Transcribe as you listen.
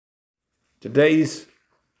Today's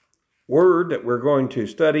word that we're going to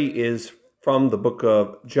study is from the book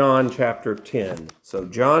of John chapter 10. So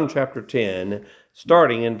John chapter 10,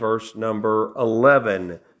 starting in verse number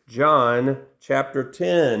 11. John chapter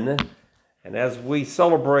 10. And as we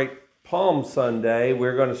celebrate Palm Sunday,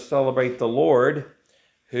 we're going to celebrate the Lord,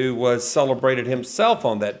 who was celebrated himself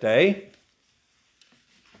on that day.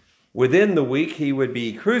 Within the week, he would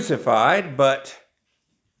be crucified, but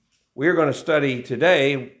we're going to study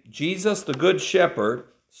today Jesus the Good Shepherd,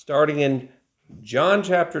 starting in John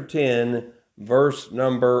chapter 10, verse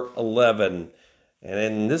number 11.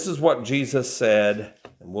 And this is what Jesus said,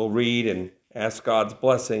 and we'll read and ask God's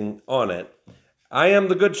blessing on it. I am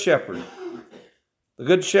the Good Shepherd. The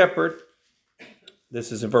Good Shepherd,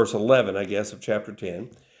 this is in verse 11, I guess, of chapter 10.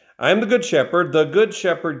 I am the Good Shepherd. The Good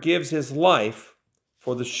Shepherd gives his life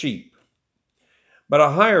for the sheep. But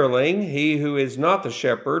a hireling, he who is not the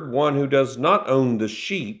shepherd, one who does not own the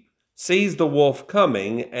sheep, sees the wolf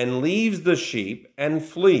coming and leaves the sheep and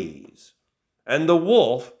flees. And the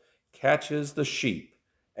wolf catches the sheep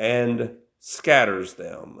and scatters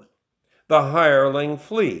them. The hireling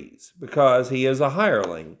flees because he is a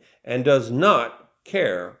hireling and does not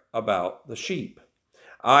care about the sheep.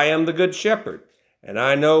 I am the good shepherd, and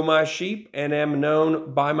I know my sheep and am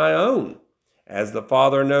known by my own. As the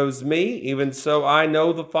Father knows me, even so I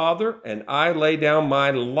know the Father, and I lay down my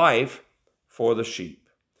life for the sheep.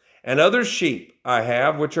 And other sheep I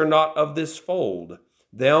have which are not of this fold.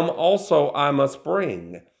 Them also I must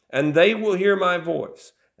bring, and they will hear my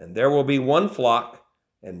voice. And there will be one flock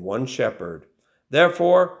and one shepherd.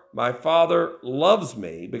 Therefore my Father loves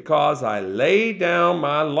me, because I lay down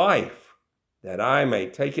my life, that I may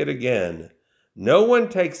take it again. No one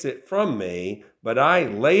takes it from me, but I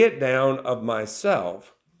lay it down of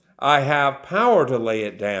myself. I have power to lay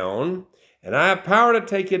it down, and I have power to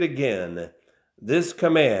take it again. This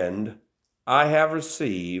command I have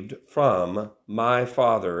received from my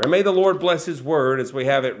Father. And may the Lord bless his word as we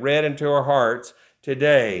have it read into our hearts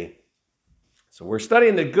today. So we're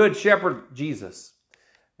studying the Good Shepherd, Jesus.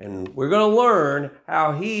 And we're going to learn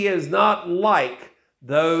how he is not like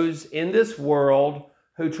those in this world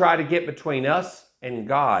who try to get between us and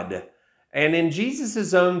God. And in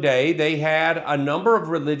Jesus' own day, they had a number of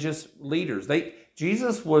religious leaders.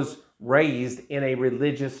 Jesus was raised in a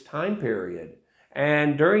religious time period.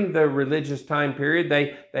 And during the religious time period,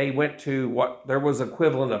 they went to what there was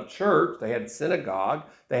equivalent of church. They had synagogue,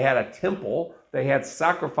 they had a temple, they had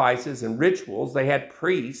sacrifices and rituals, they had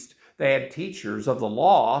priests, they had teachers of the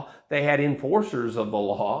law, they had enforcers of the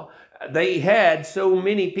law. They had so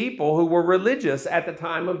many people who were religious at the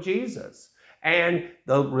time of Jesus. And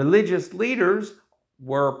the religious leaders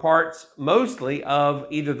were parts mostly of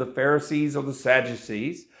either the Pharisees or the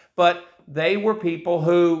Sadducees, but they were people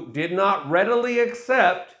who did not readily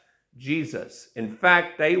accept Jesus. In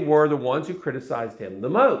fact, they were the ones who criticized him the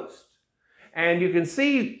most. And you can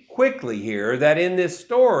see quickly here that in this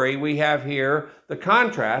story, we have here the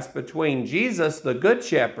contrast between Jesus, the Good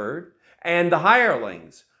Shepherd, and the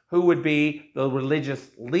hirelings, who would be the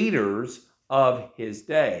religious leaders of his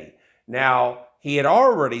day. Now, he had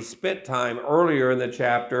already spent time earlier in the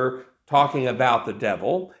chapter talking about the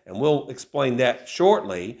devil, and we'll explain that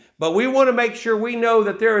shortly. But we want to make sure we know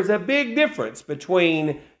that there is a big difference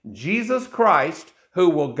between Jesus Christ, who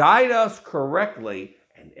will guide us correctly,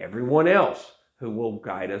 and everyone else who will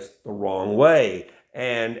guide us the wrong way.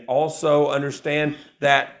 And also understand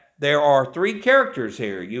that there are three characters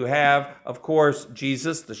here. You have, of course,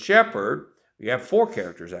 Jesus the shepherd. You have four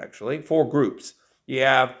characters, actually, four groups. You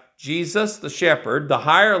have Jesus the shepherd, the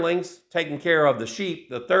hirelings taking care of the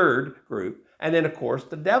sheep, the third group, and then, of course,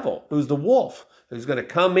 the devil, who's the wolf, who's going to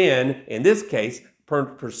come in this case,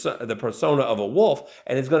 the persona of a wolf,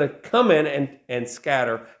 and is going to come in and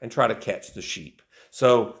scatter and try to catch the sheep.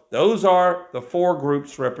 So those are the four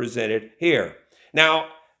groups represented here. Now,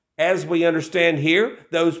 as we understand here,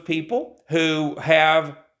 those people who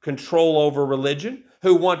have control over religion,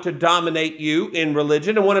 who want to dominate you in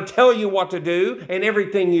religion and want to tell you what to do and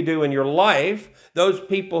everything you do in your life, those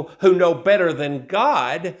people who know better than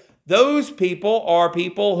God, those people are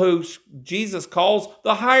people who Jesus calls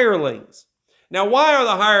the hirelings. Now, why are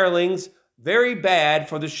the hirelings very bad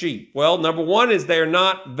for the sheep? Well, number one is they're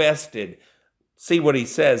not vested. See what he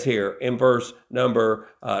says here in verse number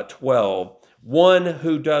 12. One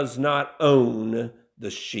who does not own the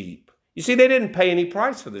sheep. You see, they didn't pay any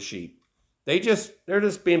price for the sheep. They're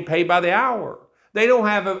just being paid by the hour. They don't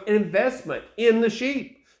have an investment in the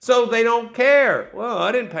sheep, so they don't care. Well,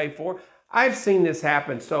 I didn't pay for it. I've seen this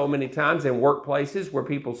happen so many times in workplaces where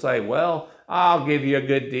people say, well, I'll give you a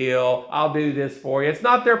good deal. I'll do this for you. It's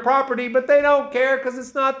not their property, but they don't care because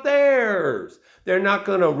it's not theirs. They're not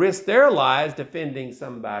going to risk their lives defending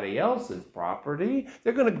somebody else's property.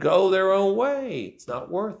 They're going to go their own way. It's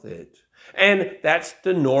not worth it. And that's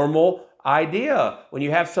the normal idea. When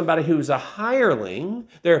you have somebody who's a hireling,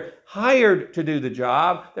 they're hired to do the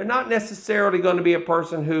job. They're not necessarily going to be a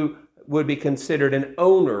person who would be considered an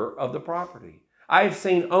owner of the property. I've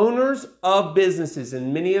seen owners of businesses,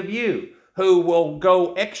 and many of you, who will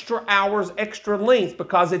go extra hours, extra lengths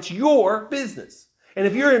because it's your business. And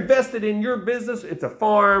if you're invested in your business, it's a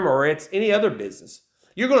farm or it's any other business,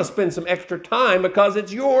 you're going to spend some extra time because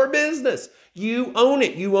it's your business. You own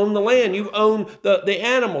it. You own the land. You own the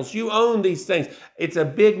animals. You own these things. It's a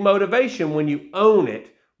big motivation when you own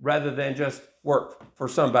it rather than just work for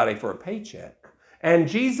somebody for a paycheck. And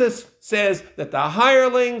Jesus says that the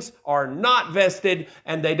hirelings are not vested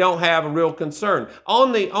and they don't have a real concern.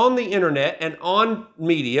 On the internet and on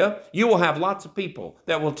media, you will have lots of people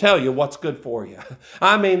that will tell you what's good for you.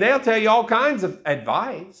 I mean, they'll tell you all kinds of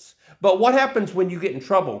advice. But what happens when you get in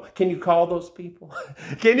trouble? Can you call those people?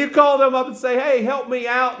 Can you call them up and say, hey, help me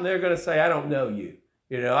out? And they're going to say, I don't know you.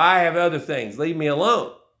 I have other things. Leave me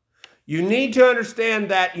alone. You need to understand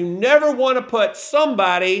that you never want to put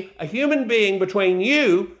somebody, a human being, between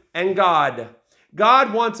you and God.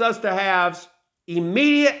 God wants us to have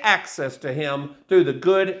immediate access to him through the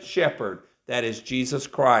Good Shepherd, that is Jesus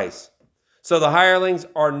Christ. So the hirelings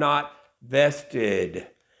are not vested.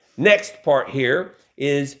 Next part here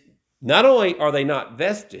is not only are they not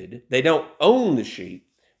vested, they don't own the sheep,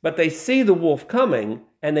 but they see the wolf coming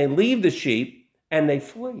and they leave the sheep and they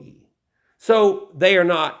flee. So they are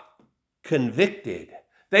not convicted.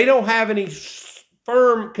 They don't have any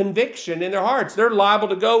firm conviction in their hearts. They're liable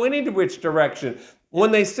to go any which direction.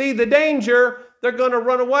 When they see the danger, they're going to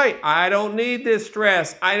run away. I don't need this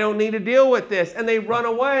stress. I don't need to deal with this. And they run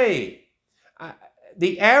away.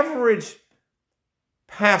 The average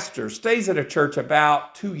pastor stays at a church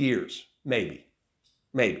about 2 years, maybe.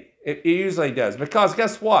 It usually does. Because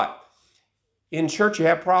guess what? In church, you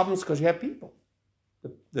have problems because you have people.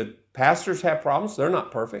 The pastors have problems. They're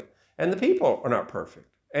not perfect. And the people are not perfect.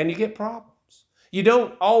 And you get problems. You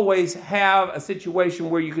don't always have a situation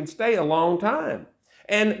where you can stay a long time.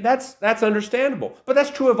 And that's understandable. But that's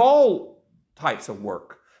true of all types of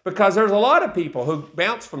work. Because there's a lot of people who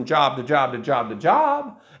bounce from job to job to job to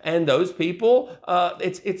job. And those people,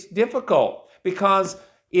 it's difficult. Because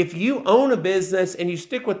if you own a business and you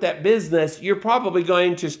stick with that business, you're probably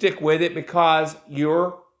going to stick with it because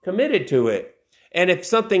you're committed to it. And if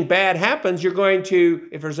something bad happens,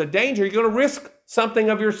 if there's a danger, you're going to risk something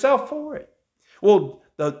of yourself for it. Well,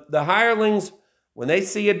 the hirelings, when they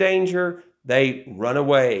see a danger, they run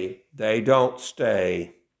away. They don't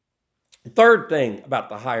stay. The third thing about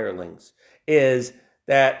the hirelings is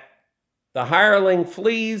that the hireling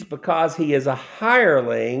flees because he is a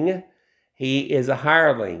hireling. He is a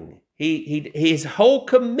hireling. His whole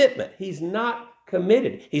commitment, he's not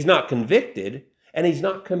committed. He's not convicted, and he's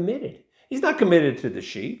not committed. He's not committed to the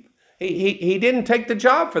sheep. He didn't take the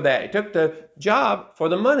job for that. He took the job for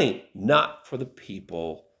the money, not for the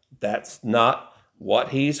people. That's not what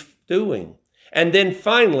he's doing. And then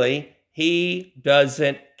finally, he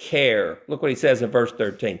doesn't care. Look what he says in verse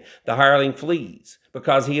 13. The hireling flees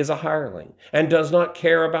because he is a hireling and does not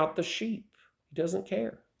care about the sheep. He doesn't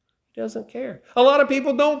care. He doesn't care. A lot of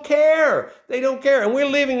people don't care. They don't care. And we're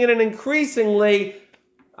living in an increasingly,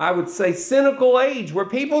 I would say, cynical age where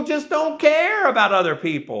people just don't care about other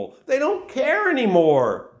people. They don't care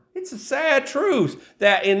anymore. It's a sad truth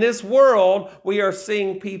that in this world, we are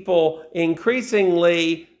seeing people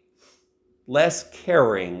increasingly less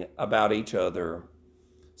caring about each other.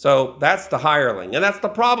 So that's the hireling, and that's the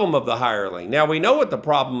problem of the hireling. Now we know what the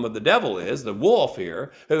problem of the devil is, the wolf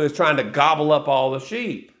here, who is trying to gobble up all the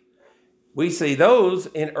sheep. We see those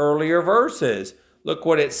in earlier verses. Look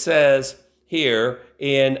what it says here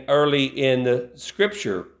early in the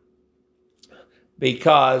scripture.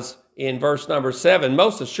 Because in verse number 7,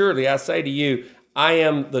 most assuredly I say to you, I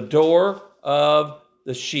am the door of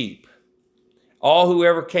the sheep. All who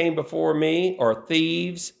ever came before me are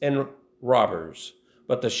thieves and robbers,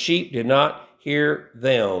 but the sheep did not hear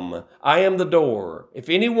them. I am the door. If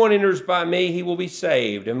anyone enters by me, he will be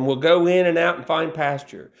saved and will go in and out and find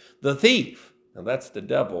pasture. The thief, now that's the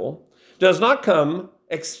devil, does not come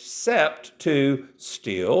except to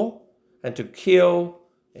steal and to kill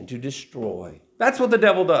and to destroy. That's what the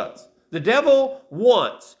devil does. The devil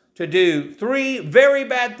wants to do 3 very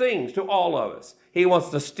bad things to all of us. He wants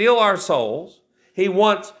to steal our souls. He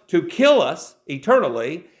wants to kill us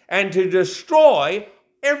eternally, and to destroy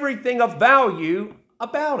everything of value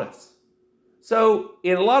about us. So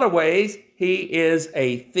in a lot of ways, he is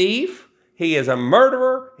a thief, he is a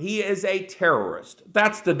murderer, he is a terrorist.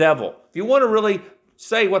 That's the devil. If you want to really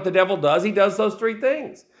say what the devil does, he does those three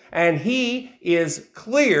things. And he is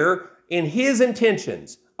clear in his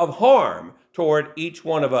intentions of harm toward each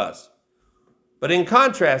one of us. But in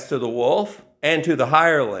contrast to the wolf and to the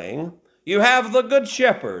hireling, you have the good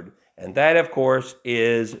shepherd, and that, of course,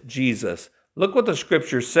 is Jesus. Look what the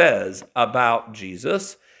scripture says about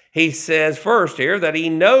Jesus. He says first here that he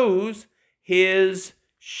knows his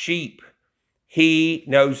sheep. He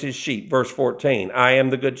knows his sheep. Verse 14, I am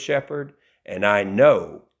the good shepherd, and I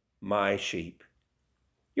know my sheep.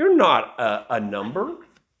 You're not a number.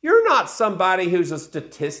 You're not somebody who's a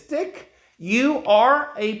statistic. You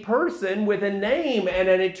are a person with a name and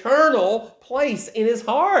an eternal place in his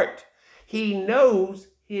heart. He knows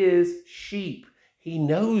his sheep. He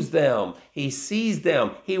knows them. He sees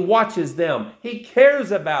them. He watches them. He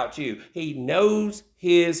cares about you. He knows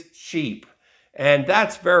his sheep. And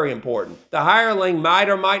that's very important. The hireling might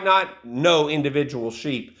or might not know individual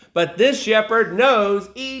sheep, but this shepherd knows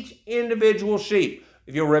each individual sheep.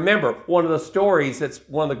 If you'll remember, one of the stories, that's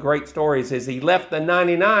one of the great stories, is he left the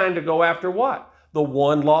 99 to go after what? The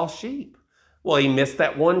one lost sheep. Well, he missed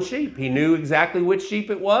that one sheep. He knew exactly which sheep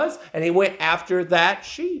it was, and he went after that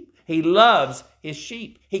sheep. He loves his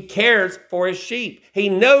sheep. He cares for his sheep. He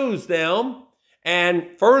knows them, and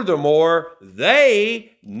furthermore,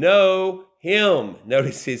 they know him.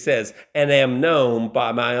 Notice he says, and am known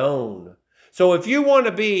by my own. So if you want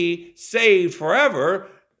to be saved forever,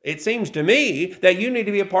 it seems to me that you need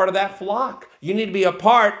to be a part of that flock. You need to be a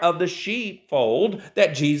part of the sheepfold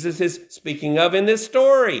that Jesus is speaking of in this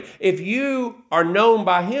story. If you are known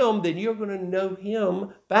by him, then you're going to know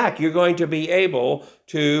him back. You're going to be able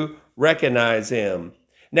to recognize him.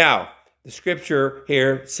 Now, the scripture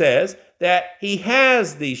here says that he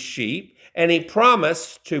has these sheep, and he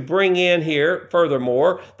promised to bring in here,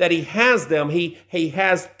 furthermore, that he has them. He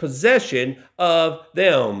has possession of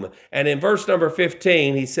them. And in verse number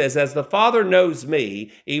 15, he says, as the Father knows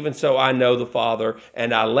me, even so I know the Father,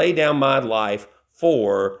 and I lay down my life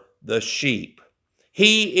for the sheep.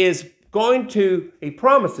 He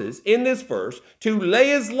promises in this verse to lay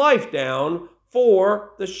his life down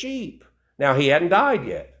for the sheep. Now, he hadn't died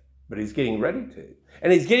yet, but he's getting ready to.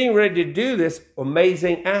 And he's getting ready to do this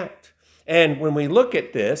amazing act. And when we look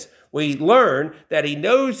at this, we learn that he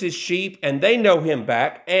knows his sheep and they know him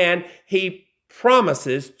back, and he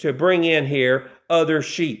promises to bring in here other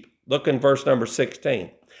sheep. Look in verse number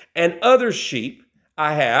 16. And other sheep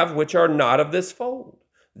I have which are not of this fold.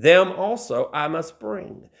 Them also I must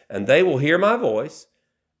bring, and they will hear my voice,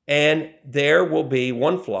 and there will be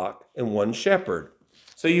one flock and one shepherd.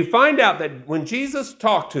 So you find out that when Jesus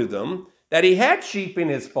talked to them, that he had sheep in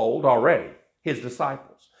his fold already, his disciples.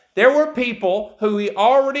 There were people who he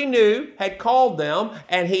already knew, had called them,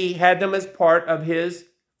 and he had them as part of his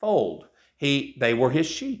fold. They were his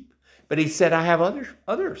sheep. But he said, I have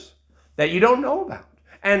others that you don't know about.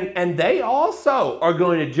 And they also are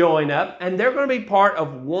going to join up, and they're going to be part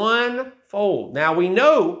of one fold. Now we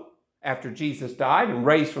know after Jesus died and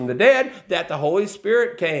raised from the dead that the Holy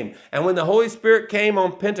Spirit came. And when the Holy Spirit came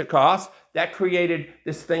on Pentecost, that created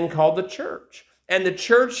this thing called the church. And the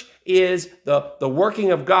church is the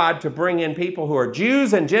working of God to bring in people who are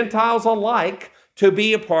Jews and Gentiles alike to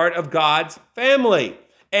be a part of God's family.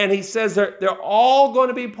 And he says they're all going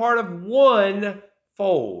to be part of one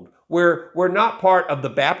fold. We're not part of the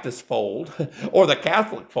Baptist fold or the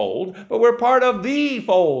Catholic fold, but we're part of the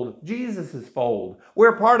fold, Jesus' fold.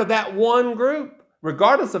 We're part of that one group,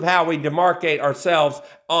 regardless of how we demarcate ourselves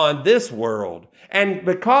on this world. And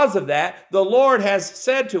because of that, the Lord has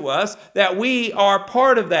said to us that we are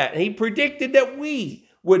part of that. And he predicted that we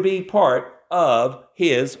would be part of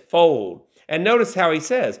his fold. And notice how he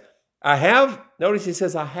says, I have. Notice he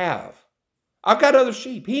says, I have. I've got other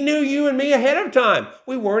sheep. He knew you and me ahead of time.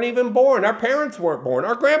 We weren't even born. Our parents weren't born.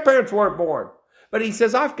 Our grandparents weren't born. But he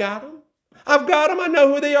says, I've got them. I've got them. I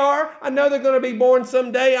know who they are. I know they're going to be born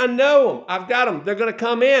someday. I know them. I've got them. They're going to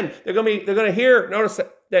come in. They're going to hear. Notice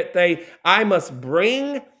that I must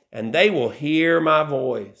bring, and they will hear my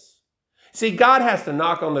voice. See, God has to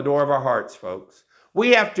knock on the door of our hearts, folks.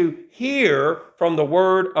 We have to hear from the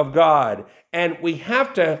word of God, and we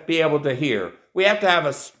have to be able to hear. We have to have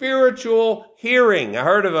a spiritual hearing. I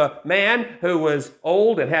heard of a man who was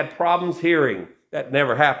old and had problems hearing. That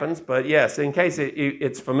never happens, but yes, in case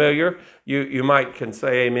it's familiar, you might can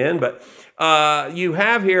say amen. But you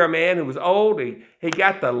have here a man who was old. He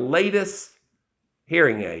got the latest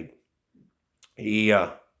hearing aid. He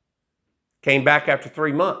Came back after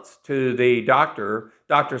 3 months to the doctor.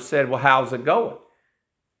 Doctor said, well, how's it going?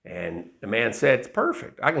 And the man said, it's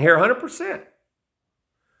perfect. I can hear 100%.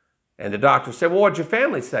 And the doctor said, well, what'd your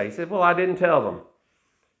family say? He said, well, I didn't tell them.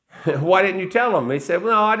 Why didn't you tell them? He said,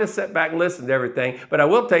 well, no, I just sat back and listened to everything. But I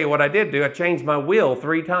will tell you what I did do. I changed my will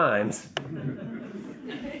 3 times.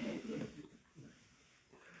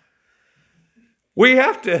 We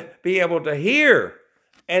have to be able to hear.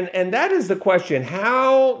 And that is the question.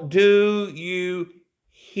 How do you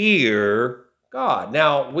hear God?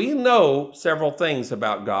 Now, we know several things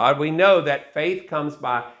about God. We know that faith comes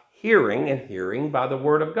by hearing, and hearing by the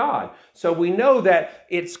word of God. So we know that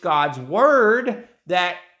it's God's word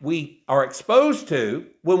that we are exposed to.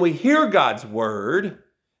 When we hear God's word,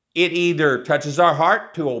 it either touches our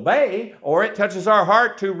heart to obey, or it touches our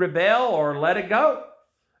heart to rebel or let it go.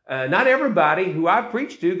 Not everybody who I've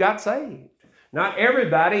preached to got saved. Not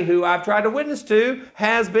everybody who I've tried to witness to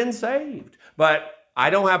has been saved. But I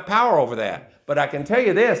don't have power over that. But I can tell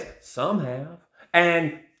you this, some have.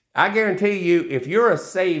 And I guarantee you, if you're a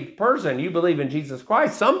saved person, you believe in Jesus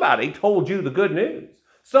Christ, somebody told you the good news.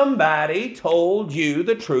 Somebody told you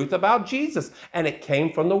the truth about Jesus, and it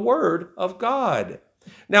came from the Word of God.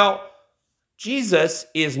 Now, Jesus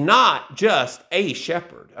is not just a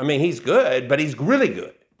shepherd. I mean, he's good, but he's really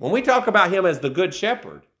good. When we talk about him as the good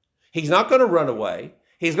shepherd, he's not going to run away.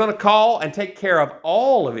 He's going to call and take care of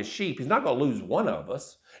all of his sheep. He's not going to lose one of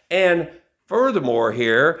us. And furthermore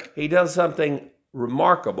here, he does something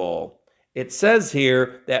remarkable. It says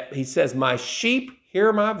here that he says, my sheep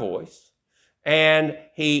hear my voice. And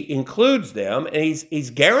he includes them, and he's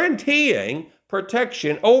guaranteeing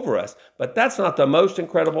protection over us. But that's not the most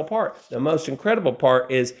incredible part. The most incredible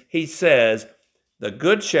part is he says, the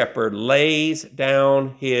good shepherd lays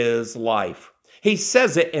down his life. He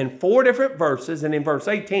says it in 4 different verses, and in verse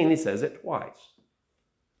 18, he says it twice.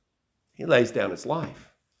 He lays down his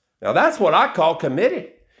life. Now, that's what I call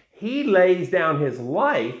committed. He lays down his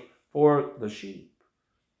life for the sheep.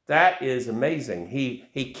 That is amazing.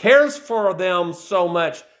 He cares for them so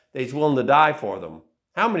much that he's willing to die for them.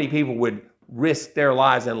 How many people would risk their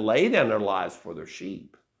lives and lay down their lives for their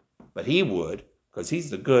sheep? But he would, because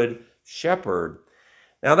he's the good shepherd.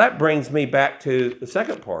 Now that brings me back to the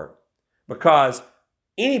second part, because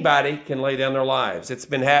anybody can lay down their lives. It's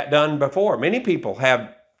been done before. Many people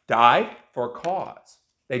have died for a cause.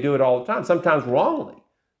 They do it all the time, sometimes wrongly.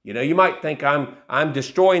 You know, you might think I'm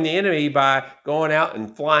destroying the enemy by going out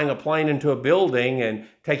and flying a plane into a building and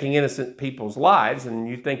taking innocent people's lives, and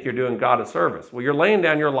you think you're doing God a service. Well, you're laying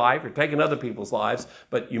down your life, you're taking other people's lives,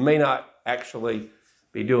 but you may not actually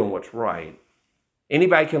be doing what's right.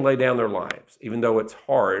 Anybody can lay down their lives, even though it's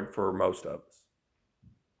hard for most of us.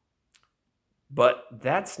 But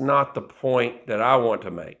that's not the point that I want to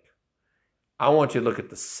make. I want you to look at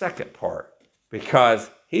the second part, because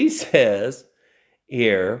he says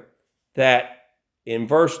here that in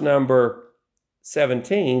verse number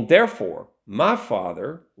 17, therefore, my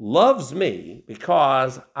Father loves me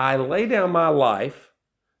because I lay down my life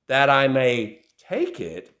that I may take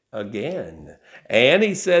it again. And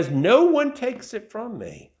he says, no one takes it from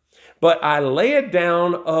me, but I lay it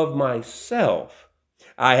down of myself.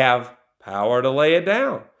 I have power to lay it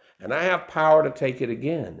down, and I have power to take it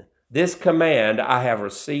again. This command I have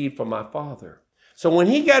received from my Father. So when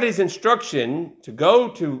he got his instruction to go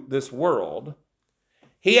to this world,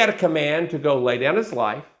 he had a command to go lay down his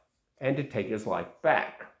life and to take his life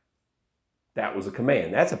back. That was a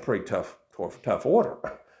command. That's a pretty tough order.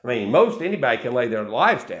 I mean, anybody can lay their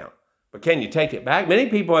lives down, but can you take it back? Many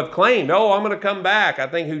people have claimed, oh, I'm going to come back. I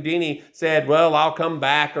think Houdini said, well, I'll come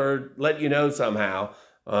back or let you know somehow.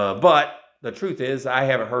 But the truth is, I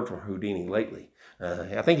haven't heard from Houdini lately.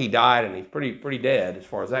 I think he died, and he's pretty dead as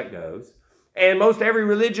far as that goes. And most every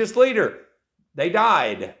religious leader, they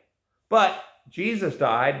died. But Jesus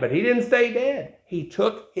died, but he didn't stay dead. He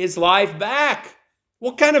took his life back.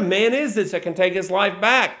 What kind of man is this that can take his life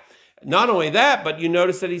back? Not only that, but you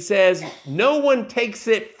notice that he says, no one takes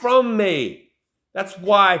it from me. That's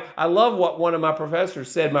why I love what one of my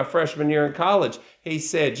professors said my freshman year in college. He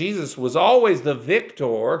said Jesus was always the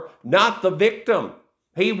victor, not the victim.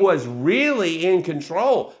 He was really in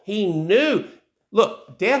control. He knew.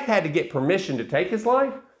 Look, death had to get permission to take his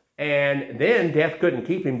life, and then death couldn't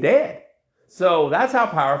keep him dead. So that's how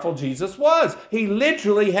powerful Jesus was. He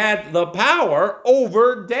literally had the power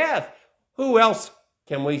over death. Who else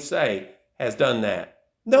can we say has done that?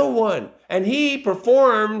 No one. And he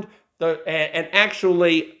performed and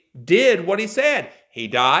actually did what he said. He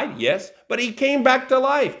died, yes, but he came back to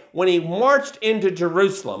life. When he marched into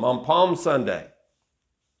Jerusalem on Palm Sunday,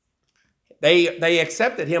 they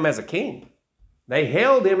accepted him as a king. They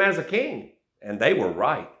hailed him as a king, and they were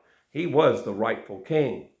right. He was the rightful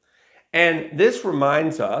king. And this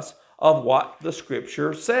reminds us of what the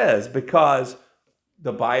scripture says, because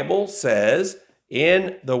the Bible says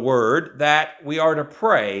in the word that we are to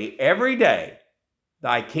pray every day,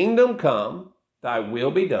 thy kingdom come, thy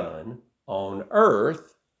will be done on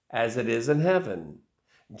earth as it is in heaven.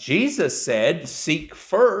 Jesus said, seek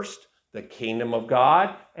first the kingdom of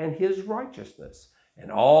God and his righteousness, and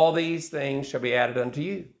all these things shall be added unto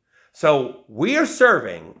you. So we are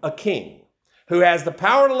serving a king who has the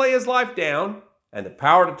power to lay his life down and the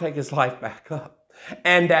power to take his life back up.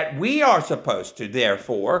 And that we are supposed to,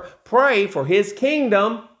 therefore, pray for his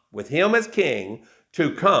kingdom, with him as king,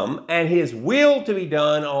 to come, and his will to be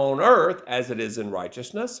done on earth as it is in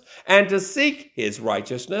righteousness, and to seek his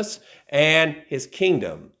righteousness and his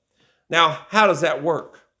kingdom. Now, how does that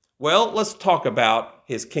work? Well, let's talk about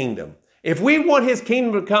his kingdom. If we want his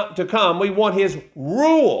kingdom to come, we want his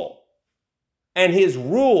rule, and his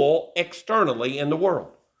rule externally in the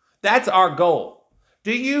world. That's our goal.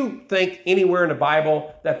 Do you think anywhere in the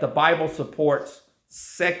Bible that the Bible supports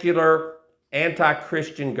secular,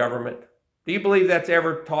 anti-Christian government? Do you believe that's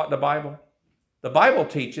ever taught in the Bible? The Bible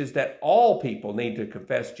teaches that all people need to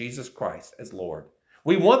confess Jesus Christ as Lord.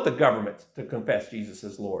 We want the government to confess Jesus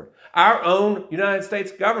as Lord. Our own United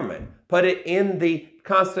States government put it in the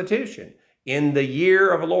Constitution. In the year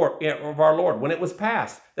of our Lord, when it was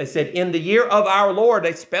passed, they said, in the year of our Lord,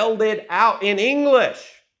 they spelled it out in English.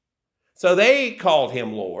 So they called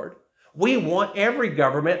him Lord. We want every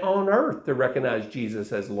government on earth to recognize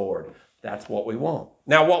Jesus as Lord. That's what we want.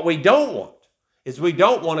 Now, what we don't want is we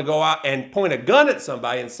don't want to go out and point a gun at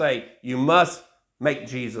somebody and say, you must make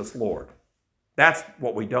Jesus Lord. That's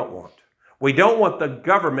what we don't want. We don't want the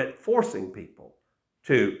government forcing people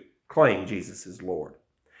to claim Jesus as Lord.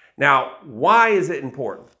 Now, why is it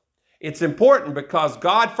important? It's important because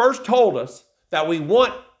God first told us that we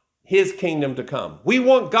want his kingdom to come. We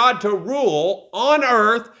want God to rule on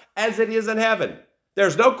earth as it is in heaven.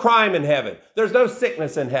 There's no crime in heaven. There's no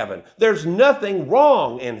sickness in heaven. There's nothing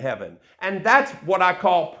wrong in heaven. And that's what I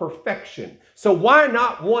call perfection. So why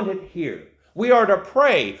not want it here? We are to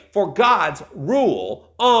pray for God's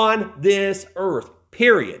rule on this earth,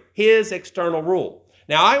 period. His external rule.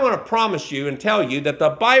 Now, I want to promise you and tell you that the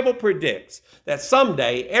Bible predicts that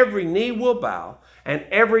someday every knee will bow and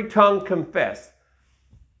every tongue confess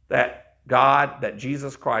that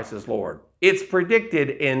Jesus Christ is Lord. It's predicted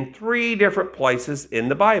in 3 different places in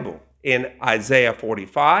the Bible. In Isaiah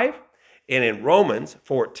 45, and in Romans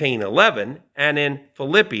 14:11, and in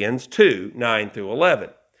Philippians 2:9-11.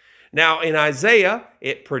 Now, in Isaiah,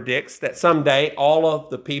 it predicts that someday all of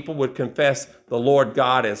the people would confess the Lord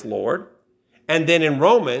God as Lord. And then in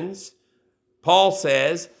Romans, Paul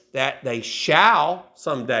says that they shall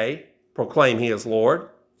someday proclaim he is Lord.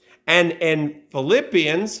 And in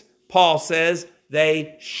Philippians, Paul says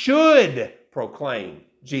they should proclaim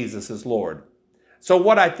Jesus as Lord. So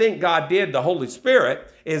what I think God did, the Holy Spirit,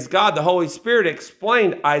 is God, the Holy Spirit,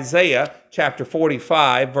 explained Isaiah chapter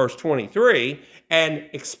 45, verse 23, and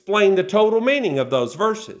explained the total meaning of those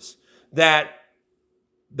verses. That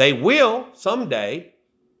they will someday,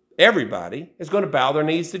 everybody is going to bow their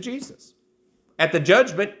knees to Jesus. At the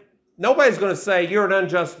judgment, nobody's going to say you're an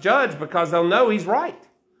unjust judge, because they'll know he's right.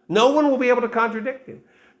 No one will be able to contradict him.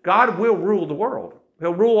 God will rule the world.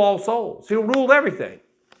 He'll rule all souls. He'll rule everything.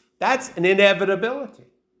 That's an inevitability.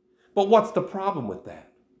 But what's the problem with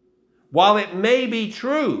that? While it may be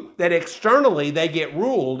true that externally they get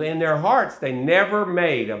ruled, in their hearts they never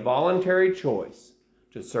made a voluntary choice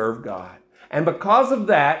to serve God. And because of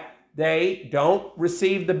that, they don't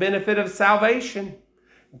receive the benefit of salvation.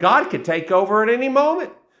 God could take over at any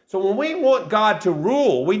moment. So when we want God to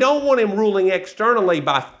rule, we don't want him ruling externally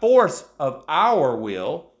by force of our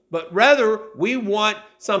will, but rather we want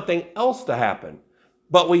something else to happen.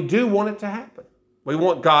 But we do want it to happen. We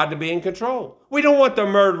want God to be in control. We don't want the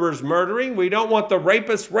murderers murdering. We don't want the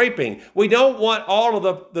rapists raping. We don't want all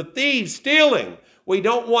of the thieves stealing. We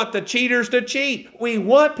don't want the cheaters to cheat. We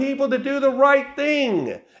want people to do the right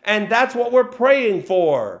thing. And that's what we're praying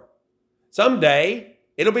for. Someday,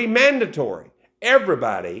 it'll be mandatory.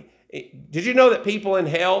 Everybody. Did you know that people in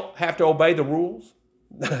hell have to obey the rules?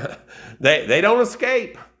 They don't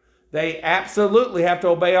escape. They absolutely have to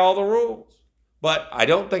obey all the rules. But I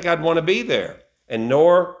don't think I'd want to be there. And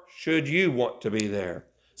nor should you want to be there.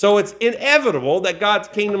 So it's inevitable that God's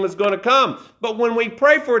kingdom is going to come. But when we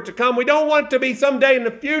pray for it to come, we don't want it to be someday in the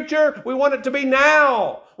future. We want it to be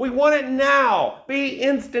now. We want it now. Be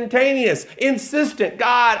instantaneous, insistent.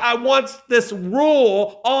 God, I want this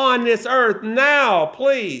rule on this earth now,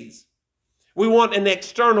 please. We want an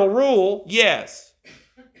external rule, yes.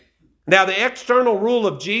 Now, the external rule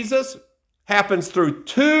of Jesus happens through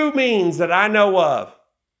two means that I know of.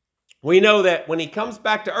 We know that when he comes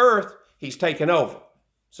back to earth, he's taken over.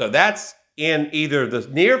 So that's in either the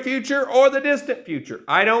near future or the distant future.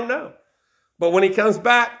 I don't know. But when he comes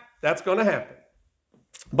back, that's going to happen.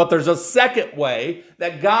 But there's a second way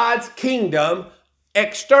that God's kingdom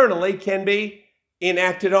externally can be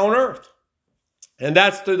enacted on earth. And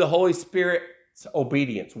that's through the Holy Spirit's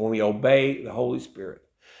obedience, when we obey the Holy Spirit.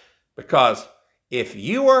 Because if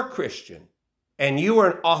you are a Christian and you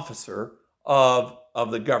are an officer of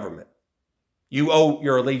the government, you owe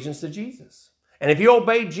your allegiance to Jesus. And if you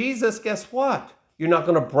obey Jesus, guess what? You're not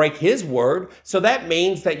going to break his word. So that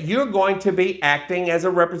means that you're going to be acting as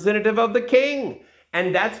a representative of the king.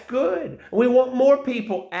 And that's good. We want more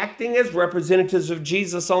people acting as representatives of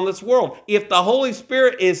Jesus on this world. If the Holy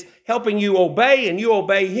Spirit is helping you obey and you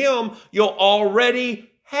obey him, you'll already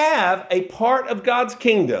have a part of God's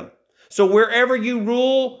kingdom. So wherever you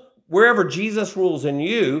rule, wherever Jesus rules in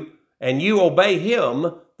you and you obey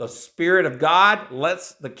him, the Spirit of God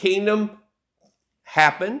lets the kingdom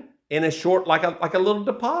happen in a short, like a little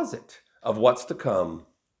deposit of what's to come.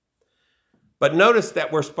 But notice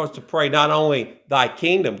that we're supposed to pray not only thy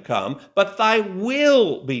kingdom come, but thy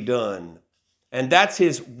will be done. And that's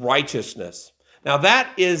his righteousness. Now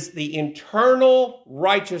that is the internal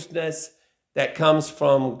righteousness that comes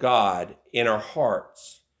from God in our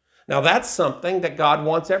hearts. Now that's something that God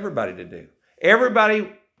wants everybody to do.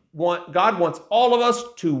 God wants all of us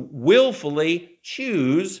to willfully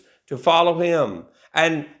choose to follow him.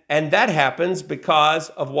 And that happens because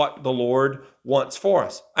of what the Lord wants for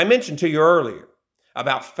us. I mentioned to you earlier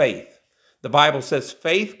about faith. The Bible says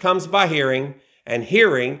faith comes by hearing, and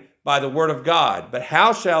hearing by the word of God. But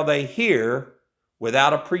how shall they hear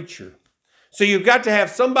without a preacher? So you've got to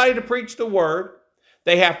have somebody to preach the word.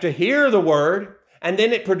 They have to hear the word, and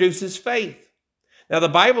then it produces faith. Now the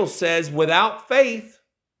Bible says without faith,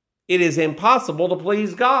 it is impossible to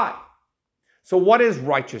please God. So what is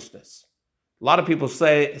righteousness? A lot of people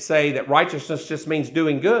say that righteousness just means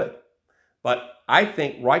doing good. But I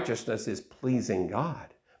think righteousness is pleasing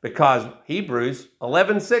God. Because Hebrews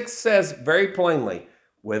 11:6 says very plainly,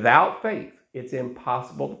 without faith, it's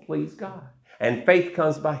impossible to please God. And faith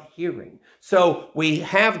comes by hearing. So we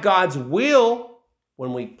have God's will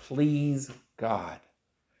when we please God.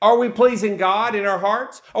 Are we pleasing God in our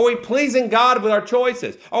hearts? Are we pleasing God with our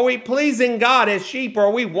choices? Are we pleasing God as sheep? Or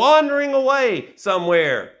are we wandering away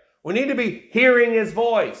somewhere? We need to be hearing his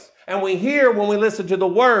voice. And we hear when we listen to the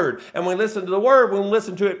word. And we listen to the word when we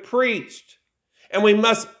listen to it preached. And we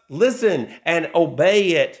must listen and obey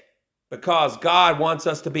it because God wants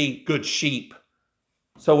us to be good sheep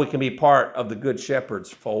so we can be part of the good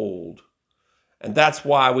shepherd's fold. And that's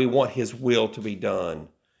why we want his will to be done.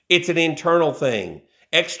 It's an internal thing.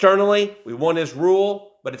 Externally, we want his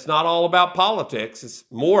rule, but it's not all about politics. It's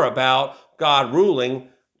more about God ruling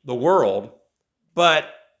the world. But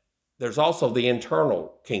there's also the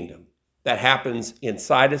internal kingdom that happens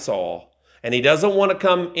inside us all. And he doesn't want to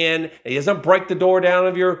come in. He doesn't break the door down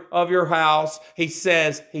of your house. He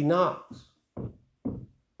says, he knocks.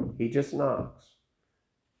 He just knocks.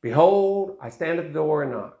 Behold, I stand at the door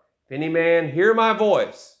and knock. If any man hear my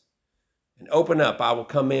voice and open up, I will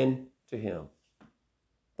come in to him.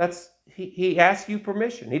 He asks you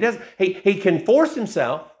permission. He can force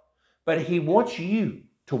himself, but he wants you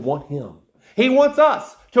to want him. He wants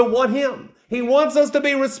us to want him. He wants us to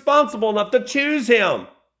be responsible enough to choose him.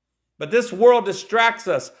 But this world distracts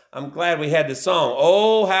us. I'm glad we had this song.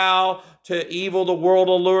 Oh, how to evil the world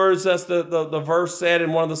allures us. The verse said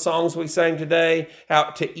in one of the songs we sang today, how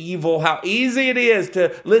to evil, how easy it is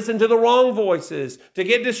to listen to the wrong voices, to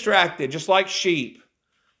get distracted, just like sheep.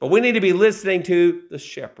 But we need to be listening to the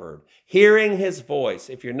shepherd, hearing his voice.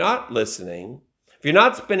 If you're not listening, if you're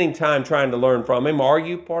not spending time trying to learn from him, are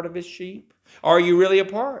you part of his sheep? Are you really a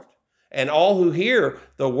part? And all who hear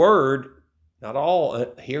the word, not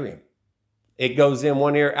all hear him. It goes in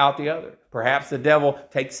one ear, out the other. Perhaps the devil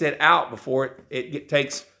takes it out before it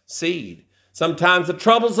takes seed. Sometimes the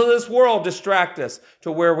troubles of this world distract us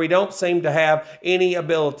to where we don't seem to have any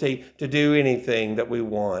ability to do anything that we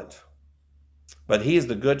want. But he is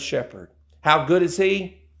the good shepherd. How good is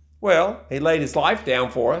he? Well, he laid his life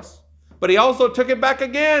down for us, but he also took it back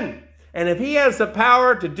again. And if he has the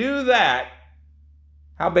power to do that,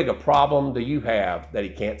 how big a problem do you have that he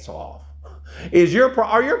can't solve?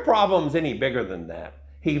 Are your problems any bigger than that?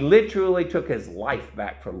 He literally took his life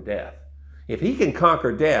back from death. If he can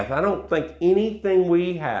conquer death, I don't think anything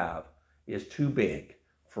we have is too big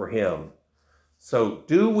for him. So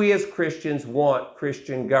do we as Christians want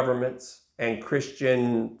Christian governments and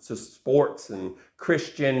Christian sports and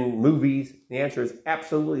Christian movies? The answer is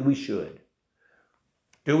absolutely we should.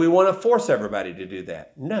 Do we want to force everybody to do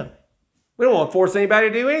that? No. We don't want to force anybody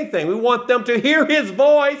to do anything. We want them to hear his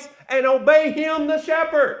voice and obey him, the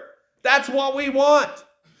shepherd. That's what we want.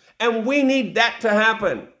 And we need that to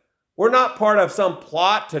happen. We're not part of some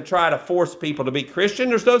plot to try to force people to be Christian.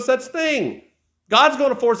 There's no such thing. God's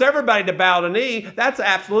going to force everybody to bow the knee. That's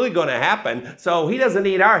absolutely going to happen. So he doesn't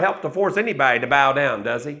need our help to force anybody to bow down,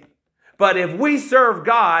 does he? But if we serve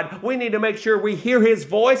God, we need to make sure we hear his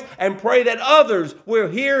voice and pray that others will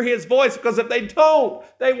hear his voice, because if they don't,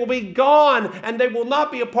 they will be gone and they will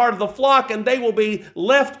not be a part of the flock, and they will be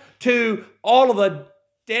left to all of the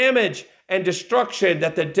damage and destruction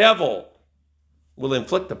that the devil will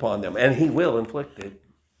inflict upon them, and he will inflict it.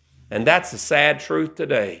 And that's the sad truth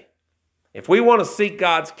today. If we want to seek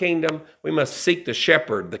God's kingdom, we must seek the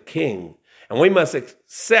shepherd, the king, and we must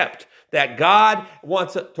accept that God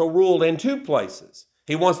wants to rule in two places.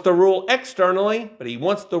 He wants to rule externally, but he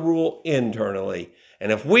wants to rule internally.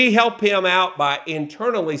 And if we help him out by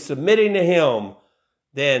internally submitting to him,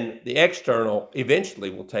 then the external eventually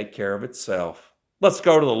will take care of itself. Let's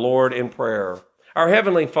go to the Lord in prayer. Our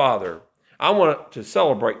Heavenly Father, I want to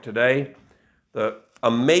celebrate today the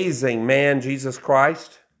amazing man, Jesus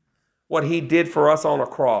Christ, what he did for us on a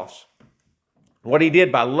cross, what he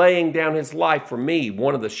did by laying down his life for me,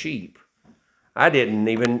 one of the sheep. I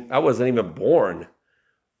wasn't even born.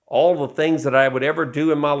 All the things that I would ever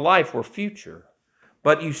do in my life were future.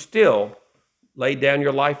 But you still laid down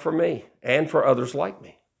your life for me and for others like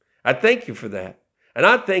me. I thank you for that. And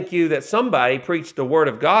I thank you that somebody preached the word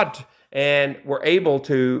of God and were able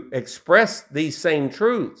to express these same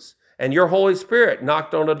truths. And your Holy Spirit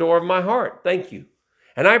knocked on the door of my heart. Thank you.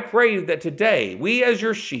 And I pray that today, we as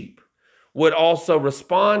your sheep would also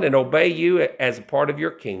respond and obey you as a part of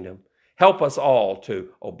your kingdom. Help us all to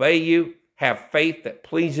obey you, have faith that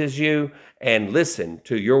pleases you, and listen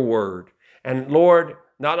to your word. And Lord,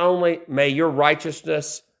 not only may your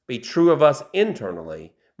righteousness be true of us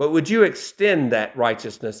internally, but would you extend that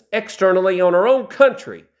righteousness externally on our own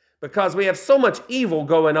country? Because we have so much evil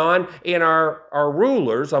going on in our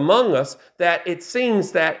rulers among us that it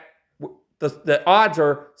seems that the odds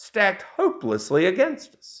are stacked hopelessly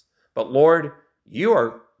against us. But Lord, you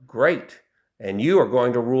are great. And you are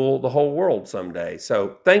going to rule the whole world someday.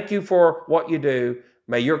 So thank you for what you do.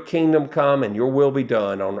 May your kingdom come and your will be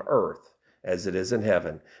done on earth as it is in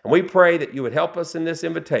heaven. And we pray that you would help us in this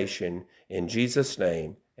invitation. In Jesus'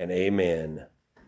 name, and amen.